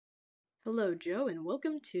Hello, Joe, and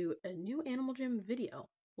welcome to a new Animal Jam video.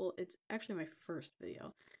 Well, it's actually my first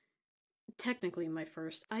video. Technically my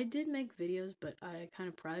first. I did make videos, but I kind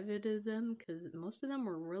of privated them because most of them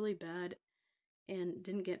were really bad and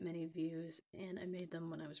didn't get many views, and I made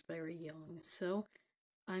them when I was very young. So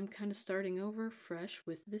I'm kind of starting over fresh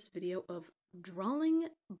with this video of drawing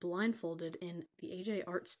blindfolded in the AJ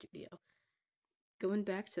Art Studio. Going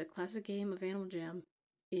back to the classic game of Animal Jam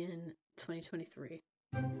in 2023.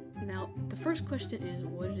 Now, the first question is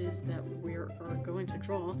what it is that we are going to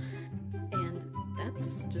draw, and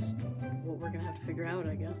that's just what we're gonna have to figure out,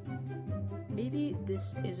 I guess. Maybe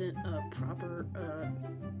this isn't a proper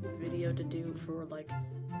video to do for like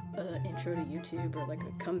an intro to YouTube or like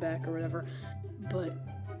a comeback or whatever, but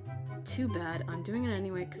too bad. I'm doing it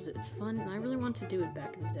anyway because it's fun, and I really want to do it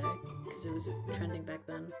back in the day because it was trending back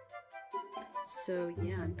then. So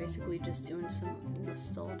yeah, I'm basically just doing some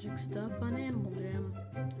nostalgic stuff on Animal Jam.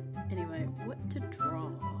 Anyway, what to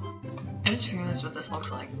draw? I just realized what this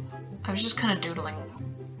looks like. I was just kind of doodling.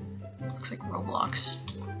 Looks like Roblox.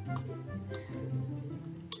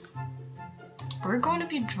 We're going to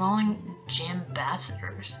be drawing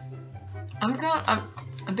Jambassadors.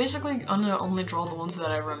 I'm basically gonna only draw the ones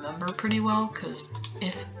that I remember pretty well, because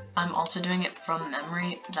if I'm also doing it from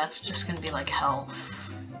memory, that's just gonna be like hell.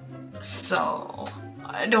 So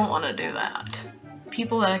I don't want to do that.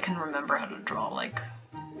 People that I can remember how to draw, like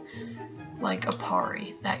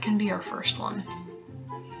Apari. That can be our first one.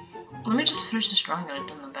 Let me just finish this drawing that I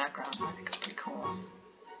did in the background. I think it's pretty cool.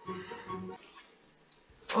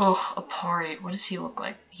 Oh, Apari. What does he look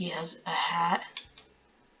like? He has a hat.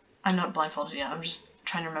 I'm not blindfolded yet. I'm just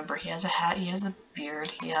trying to remember. He has a hat. He has a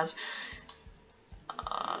beard. He has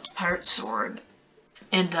a pirate sword.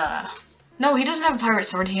 And no, he doesn't have a pirate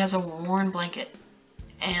sword. He has a worn blanket,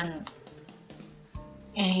 and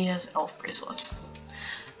he has elf bracelets.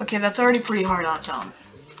 Okay, that's already pretty hard on its own.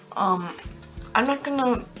 I'm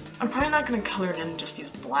probably not gonna color it in and just use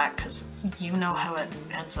black, because you know how it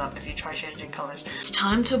ends up if you try changing colors. It's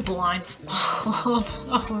time to blindfold.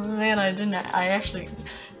 Oh man, I actually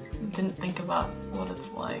didn't think about what it's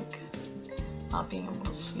like not being able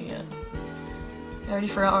to see it. I already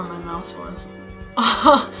forgot where my mouse was.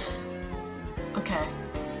 Okay,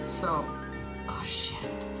 so, oh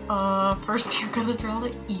shit. First you're gonna draw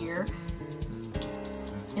the ear,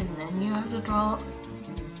 and then you have to draw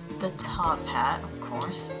the top hat, of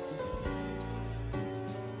course.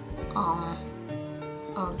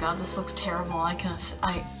 Oh god, this looks terrible. I can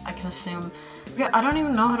assume. Okay, I don't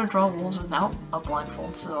even know how to draw wolves without a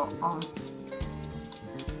blindfold, so,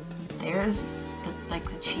 there's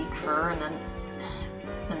the cheek fur, and then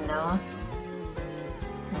the nose.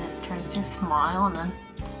 And it turns to a smile, and then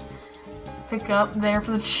pick up there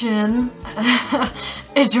for the chin.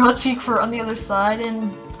 And draw cheek fur on the other side,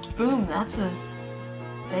 and boom, that's a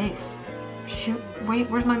face. Shoot, wait,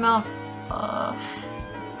 where's my mouse?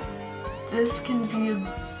 This can be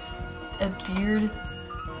a beard.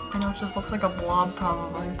 I know it just looks like a blob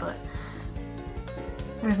probably, but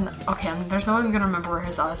there's no way I'm gonna remember where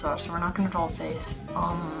his eyes are, so we're not gonna draw a face.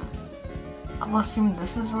 I'm assuming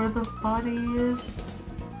this is where the body is.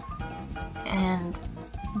 And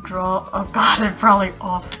draw, oh god, I'm probably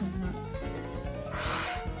off.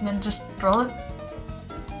 And then just draw a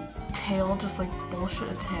tail, just like bullshit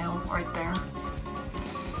a tail right there.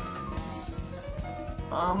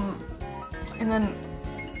 And then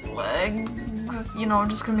legs, you know, I'm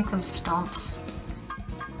just gonna make them stumps.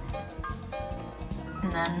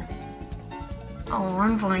 And then a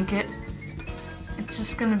worn blanket. It's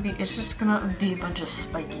just gonna be a bunch of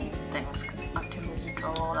spiky things, because I'm too lazy to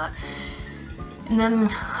draw all that. And then,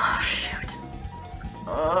 oh shoot,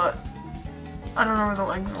 I don't know where the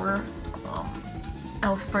legs were.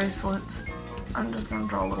 Elf bracelets. I'm just gonna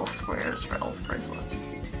draw little squares for elf bracelets.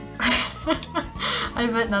 I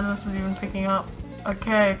bet none of this is even picking up.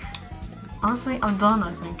 Okay, honestly, I'm done,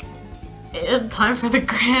 I think. It's time for the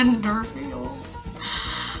grand reveal.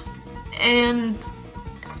 And,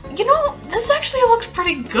 you know, this actually looks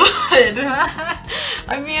pretty good.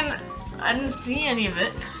 I mean, I didn't see any of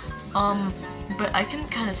it. But I can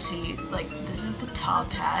kind of see, like, this is the top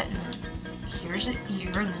hat, and then here's an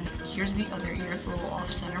ear, and then here's the other ear. It's a little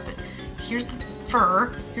off-center, but here's the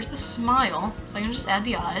fur, here's the smile, so I can just add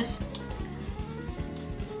the eyes.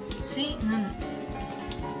 See, and then,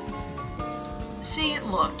 see,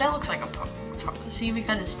 look, that looks like a see, we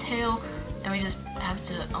got his tail, and we just have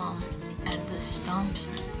to, add the stumps.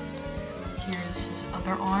 Here's his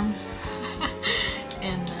other arms,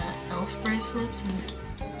 and, elf bracelets, and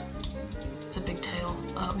it's a big tail.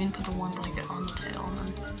 We can put the worn blanket on the tail, and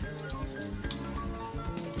then,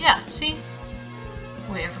 yeah, see?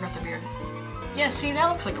 Wait, I forgot the beard. Yeah, see, that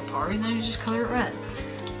looks like a party, and then you just color it red.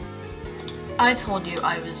 I told you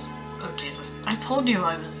I was... Oh, Jesus. I told you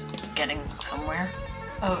I was getting somewhere.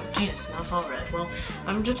 Oh, Jesus, now it's all red. Well,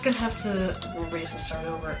 I'm just gonna have to erase and start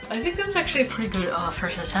over. I think that was actually a pretty good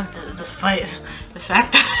first attempt despite the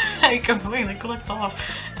fact that I completely clicked off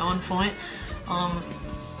at one point. I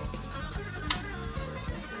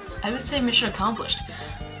would say mission accomplished.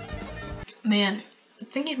 Man,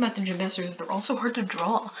 thinking about the Jambassadors, they're also hard to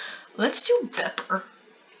draw. Let's do Pepper.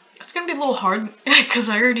 It's gonna be a little hard, because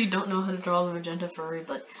I already don't know how to draw the magenta furry,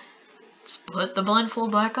 but let's put the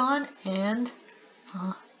blindfold back on, and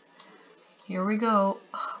here we go.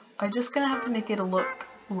 I'm just gonna have to make it a look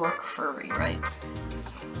furry, right?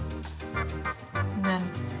 And then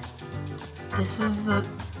this is the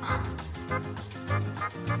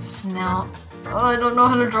snout. Oh, I don't know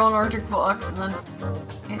how to draw an Arctic fox, and then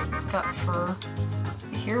it's got fur.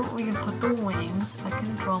 Here we can put the wings. I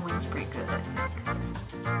can draw wings pretty good, I think.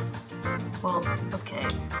 Well, okay.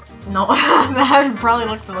 No, that would probably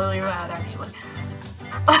look really bad, actually.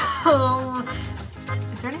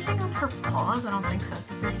 Is there anything on her paws? I don't think so. I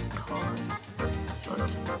think they're just paws. So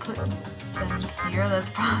let's put them here. That's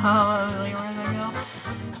probably where they go.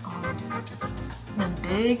 The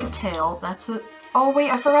big tail. That's it. Oh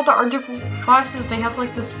wait, I forgot the Arctic foxes. They have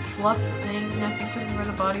like this fluff thing. I think this is where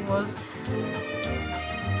the body was.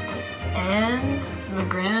 And the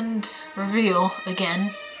grand reveal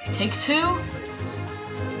again. Take 2.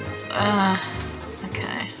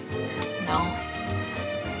 Okay. No.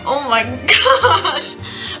 Oh my gosh!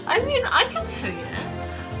 I mean, I can see it.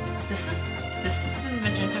 This is the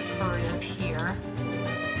magenta furry up here.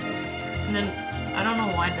 And then, I don't know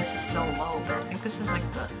why this is so low, but I think this is like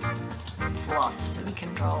the fluff, so we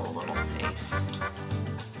can draw a little face.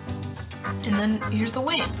 And then, here's the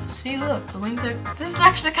wings. See, look, the wings are... This is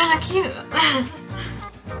actually kind of cute!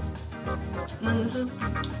 And then this is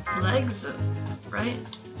legs, right?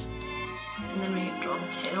 And then we draw the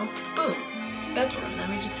tail. Boom! It's Pepper, and then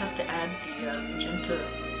we just have to add the magenta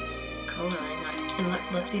coloring. And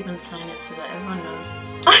let's even sign it so that everyone knows.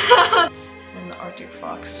 And the Arctic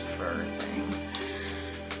fox fur thing.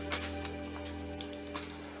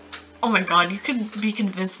 Oh my god, you could be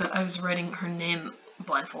convinced that I was writing her name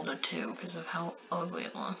blindfolded too, because of how ugly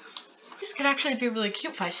it looks. This could actually be really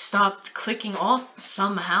cute if I stopped clicking off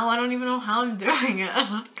somehow. I don't even know how I'm doing it,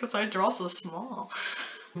 because I draw so small.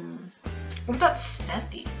 What about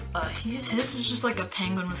Steffi? His is just like a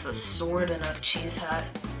penguin with a sword and a cheese hat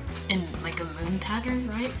in like a moon pattern,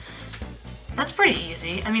 right? That's pretty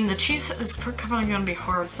easy. I mean, the cheese is probably gonna be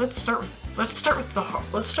hard, so let's start with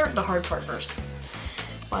the hard part first.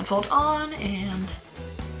 Blindfold on, and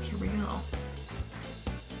here we go.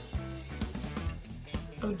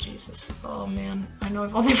 Oh Jesus. Oh man. I know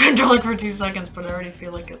I've only been drawing for 2 seconds, but I already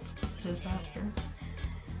feel like it's a disaster.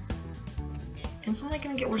 And it's only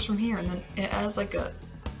gonna get worse from here, and then it has like a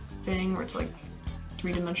thing where it's like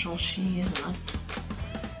 3-dimensional cheese, and then...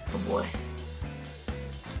 Oh boy.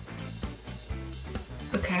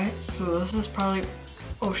 Okay, so this is probably...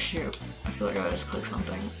 Oh shoot. I feel like I just clicked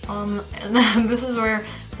something. And then this is where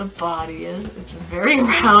the body is. It's very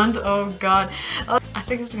round. Oh god. I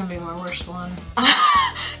think this is gonna be my worst one.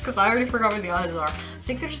 Because I already forgot where the eyes are. I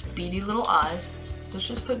think they're just beady little eyes. Let's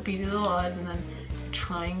just put beady little eyes and then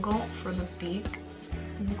triangle for the beak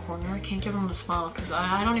in the corner. I can't give them a smile because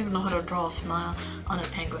I don't even know how to draw a smile on a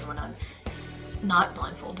penguin when I'm not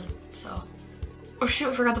blindfolded. So, oh shoot,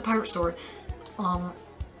 I forgot the pirate sword.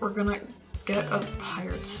 We're gonna get a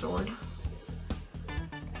pirate sword.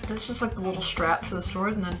 That's just like the little strap for the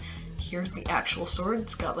sword, and then here's the actual sword.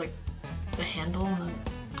 It's got like the handle and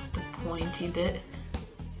the pointy bit.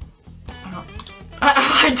 Am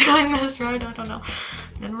I doing this right? I don't know.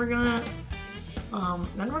 Then we're gonna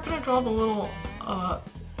draw the little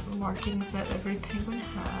markings that every penguin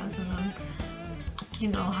has, and then you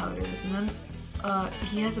know how it is. And then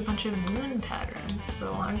he has a bunch of moon patterns,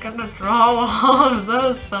 so I'm gonna draw all of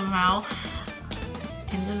those somehow.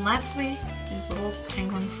 And then lastly, these little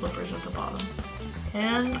penguin flippers at the bottom.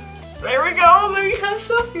 And there we go! There we have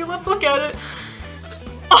Sophie! Let's look at it!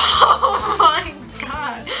 Oh my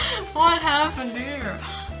god! What happened here?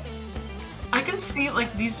 I can see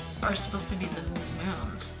like these are supposed to be the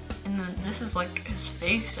moons. And then this is like his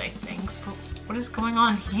face, I think. But what is going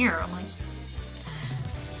on here? I'm like...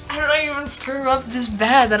 How did I even screw up this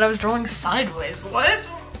bad that I was drawing sideways? What?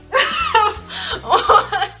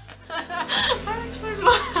 What?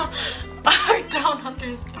 I don't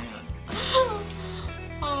understand.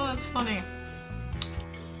 Oh, that's funny.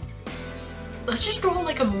 Let's just draw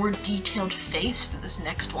like a more detailed face for this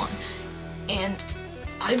next one. And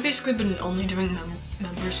I've basically been only doing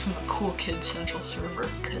members from the Cool Kids Central server,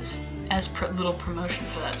 because as little promotion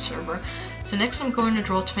for that server. So next I'm going to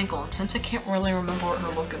draw Twinkle, and since I can't really remember what her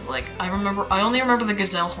look is like, I only remember the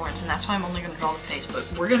gazelle horns, and that's why I'm only going to draw the face, but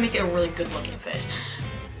we're going to make it a really good looking face.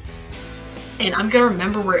 And I'm going to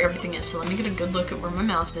remember where everything is, so let me get a good look at where my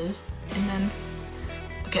mouse is, and then,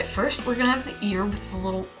 okay, first we're going to have the ear with the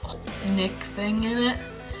little nick thing in it,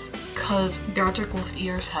 because the Arctic Wolf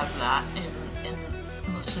ears have that in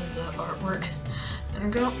most of the artwork. Then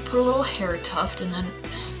I'm going to put a little hair tuft, and then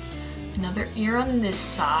another ear on this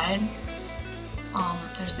side.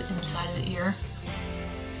 There's the inside of the ear.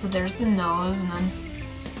 So there's the nose, and then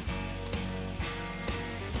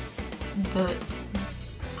the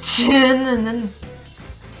chin, and then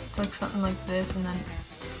it's like something like this, and then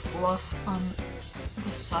fluff on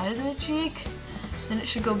the side of the cheek. Then it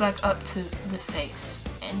should go back up to the face.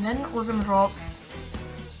 And then we're gonna draw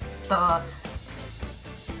the...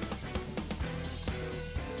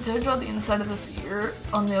 Did I draw the inside of this ear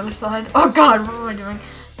on the other side? Oh god, what am I doing?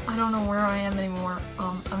 I don't know where I am anymore.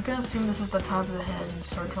 I'm gonna assume this is the top of the head and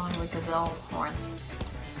start drawing the gazelle horns.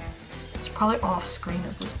 It's probably off screen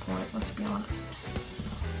at this point, let's be honest.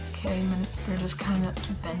 Okay, and then they're just kind of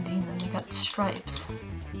bending, and they got stripes.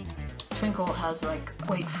 Twinkle has like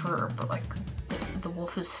white fur, but like the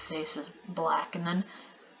wolf's face is black. And then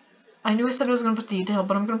I knew I said I was gonna put detail,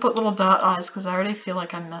 but I'm gonna put little dot eyes because I already feel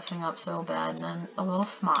like I'm messing up so bad. And then a little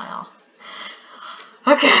smile.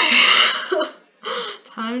 Okay.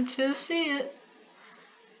 Time to see it.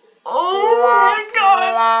 Oh my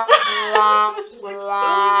god! This looks so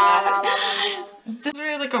bad. This is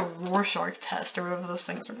really like a Rorschach test or whatever those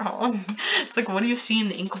things are called. It's like, what do you see in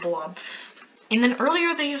the ink blob? And then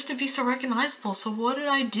earlier they used to be so recognizable, so what did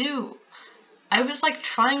I do? I was like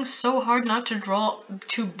trying so hard not to draw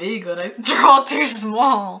too big that I draw too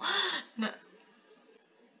small.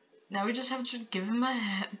 Now we just have to give him a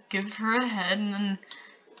head, give her a head, and then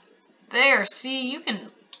there. See,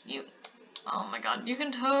 oh my god, you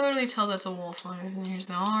can totally tell that's a wolf. And here's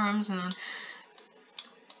the arms, and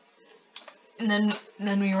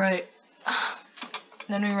then we write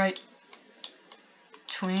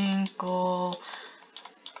Twinkle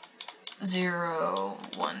 0,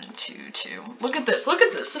 1, 2, 2. Look at this,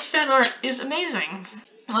 the fan art is amazing.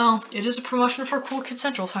 Well, it is a promotion for Cool Kids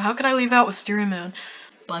Central, so how could I leave out Wisteria Moon?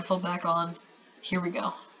 Blindfold back on, here we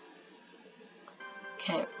go.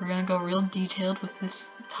 Okay, we're gonna go real detailed with this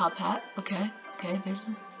top hat. Okay, there's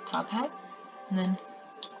the top hat. And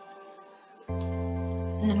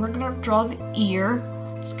then we're gonna draw the ear.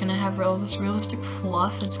 It's gonna have all this realistic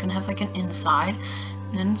fluff. It's gonna have like an inside.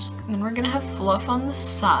 And then we're gonna have fluff on the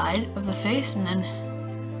side of the face, and then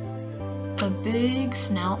a big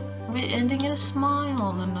snout ending in a smile,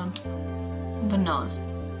 and then the nose.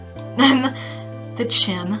 Then the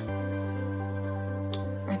chin.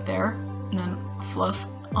 Right there. And then fluff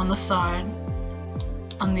on the side,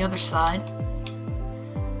 on the other side.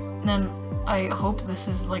 And then I hope this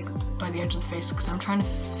is like by the edge of the face because I'm trying to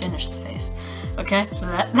finish the face. Okay, so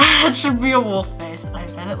that should be a wolf face. I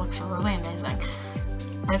bet it looks really amazing.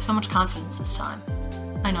 I have so much confidence this time.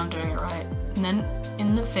 I know I'm doing it right. And then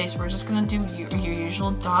in the face we're just gonna do your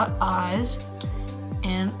usual dot eyes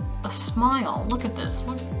and a smile. Look at this.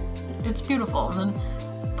 Look, it's beautiful. And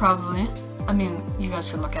then probably, I mean, you guys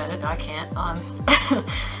can look at it, I can't.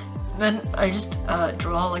 Then I just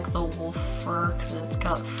draw like the wolf fur because it's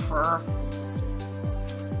got fur.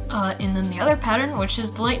 And then the other pattern, which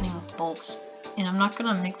is the lightning bolts. And I'm not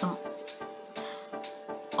gonna make them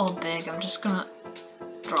all big, I'm just gonna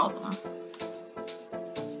draw them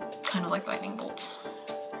kind of like lightning bolts.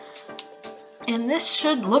 And this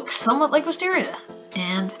should look somewhat like Wisteria.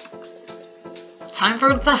 And time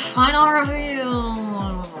for the final reveal.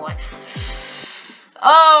 Oh boy.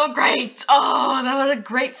 Oh great! Oh, that was a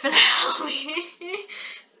great finale.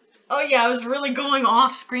 Oh yeah, I was really going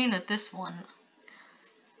off screen at this one.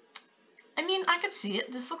 I mean, I could see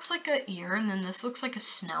it. This looks like an ear, and then this looks like a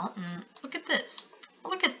snout, and look at this.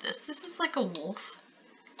 Look at this. This is like a wolf.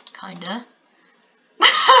 Kinda.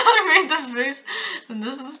 I made the face, and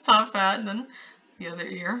this is the top hat, and then the other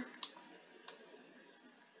ear.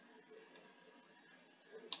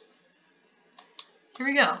 Here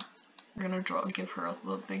we go. We're gonna give her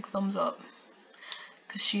a big thumbs up,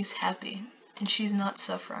 because she's happy, and she's not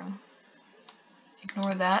suffering.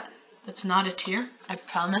 Ignore that. That's not a tear, I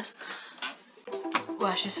promise.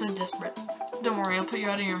 Wow, she's so desperate. Don't worry, I'll put you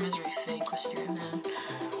out of your misery, fake Wisteria man.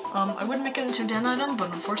 I wouldn't make it into a den item,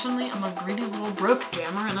 but unfortunately I'm a greedy little broke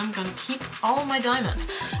jammer, and I'm gonna keep all my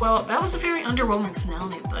diamonds. Well, that was a very underwhelming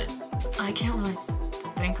finale, but I can't really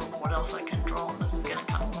think of what else I can draw. This is getting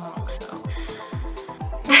kind of long, so...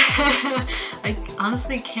 I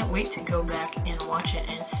honestly can't wait to go back and watch it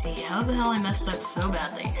and see how the hell I messed up so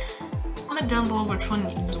badly. Comment down below which one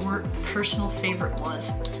your personal favorite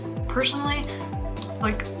was. Personally,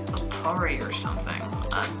 like a party or something.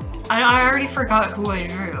 I already forgot who I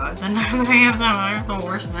drew. I have the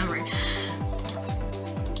worst memory.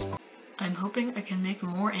 I'm hoping I can make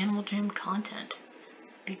more Animal Jam content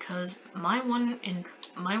because my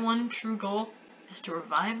one true goal is to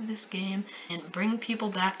revive this game and bring people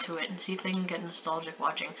back to it and see if they can get nostalgic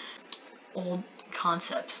watching old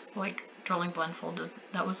concepts like drawing blindfolded.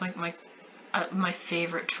 That was like my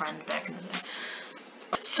favorite trend back in the day.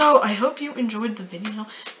 So I hope you enjoyed the video,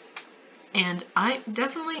 and I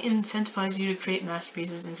definitely incentivize you to create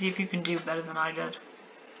masterpieces and see if you can do better than I did.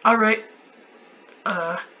 Alright,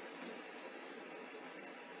 I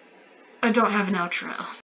don't have an outro.